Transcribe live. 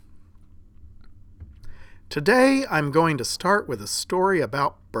Today I'm going to start with a story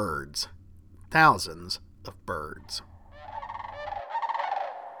about birds. Thousands of birds.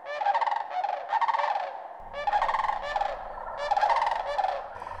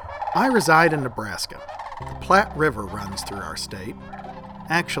 I reside in Nebraska. The Platte River runs through our state.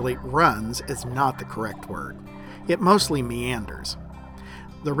 Actually, runs is not the correct word. It mostly meanders.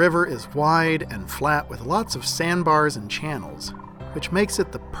 The river is wide and flat with lots of sandbars and channels, which makes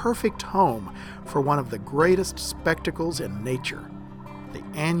it the perfect home for one of the greatest spectacles in nature, the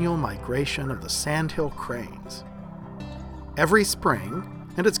annual migration of the sandhill cranes. Every spring,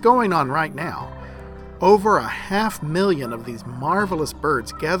 and it's going on right now, over 500,000 of these marvelous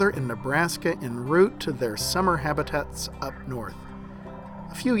birds gather in Nebraska en route to their summer habitats up north.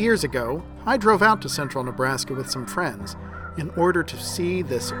 A few years ago, I drove out to central Nebraska with some friends in order to see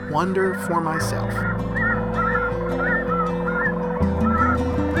this wonder for myself.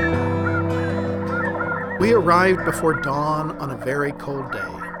 We arrived before dawn on a very cold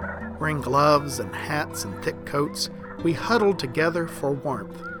day. Wearing gloves and hats and thick coats, we huddled together for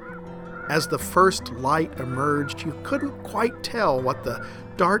warmth. As the first light emerged, you couldn't quite tell what the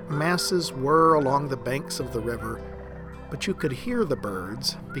dark masses were along the banks of the river, but you could hear the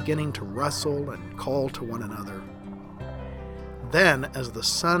birds beginning to rustle and call to one another. Then, as the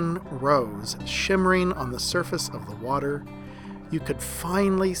sun rose, shimmering on the surface of the water, you could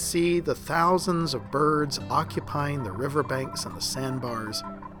finally see the thousands of birds occupying the riverbanks and the sandbars.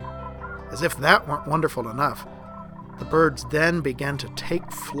 As if that weren't wonderful enough, the birds then began to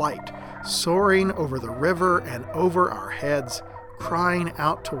take flight, soaring over the river and over our heads, crying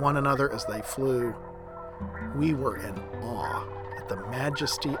out to one another as they flew. We were in awe at the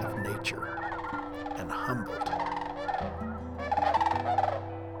majesty of nature and humbled.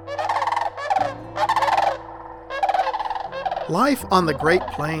 Life on the Great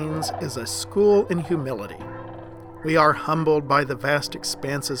Plains is a school in humility. We are humbled by the vast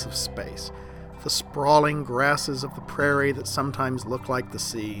expanses of space, the sprawling grasses of the prairie that sometimes look like the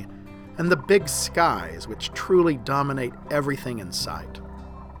sea, and the big skies which truly dominate everything in sight.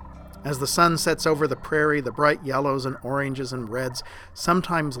 As the sun sets over the prairie, the bright yellows and oranges and reds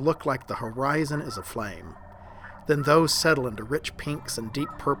sometimes look like the horizon is aflame. Then those settle into rich pinks and deep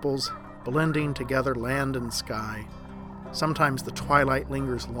purples, blending together land and sky. Sometimes the twilight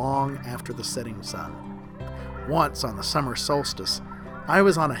lingers long after the setting sun. Once on the summer solstice, I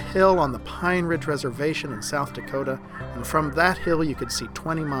was on a hill on the Pine Ridge Reservation in South Dakota, and from that hill you could see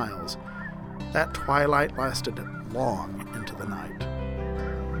 20 miles. That twilight lasted long into the night.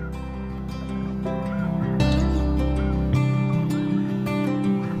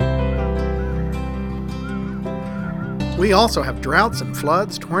 We also have droughts and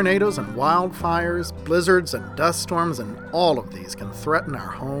floods, tornadoes and wildfires, blizzards and dust storms, and all of these can threaten our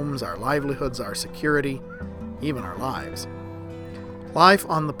homes, our livelihoods, our security, even our lives. Life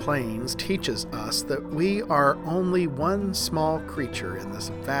on the plains teaches us that we are only one small creature in this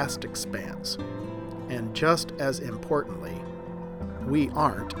vast expanse, and just as importantly, we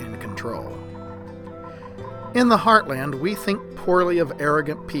aren't in control. In the heartland, we think poorly of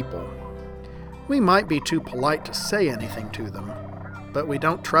arrogant people. We might be too polite to say anything to them, but we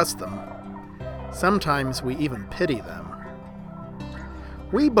don't trust them. Sometimes we even pity them.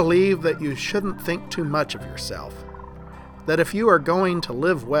 We believe that you shouldn't think too much of yourself, that if you are going to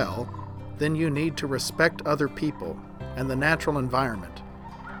live well, then you need to respect other people and the natural environment.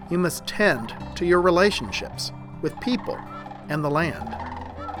 You must tend to your relationships with people and the land.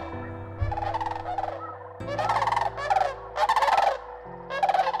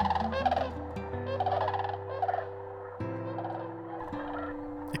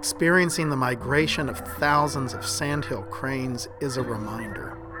 Experiencing the migration of thousands of sandhill cranes is a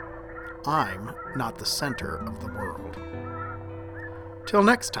reminder. I'm not the center of the world. Till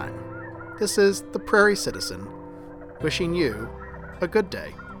next time, this is the Prairie Citizen, wishing you a good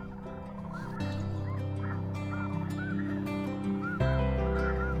day.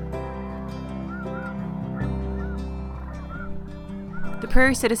 The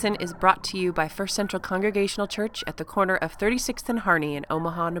Prairie Citizen is brought to you by First Central Congregational Church at the corner of 36th and Harney in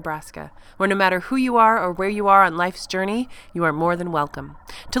Omaha, Nebraska, where no matter who you are or where you are on life's journey, you are more than welcome.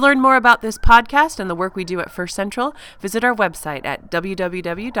 To learn more about this podcast and the work we do at First Central, visit our website at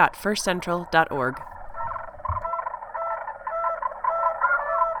www.firstcentral.org.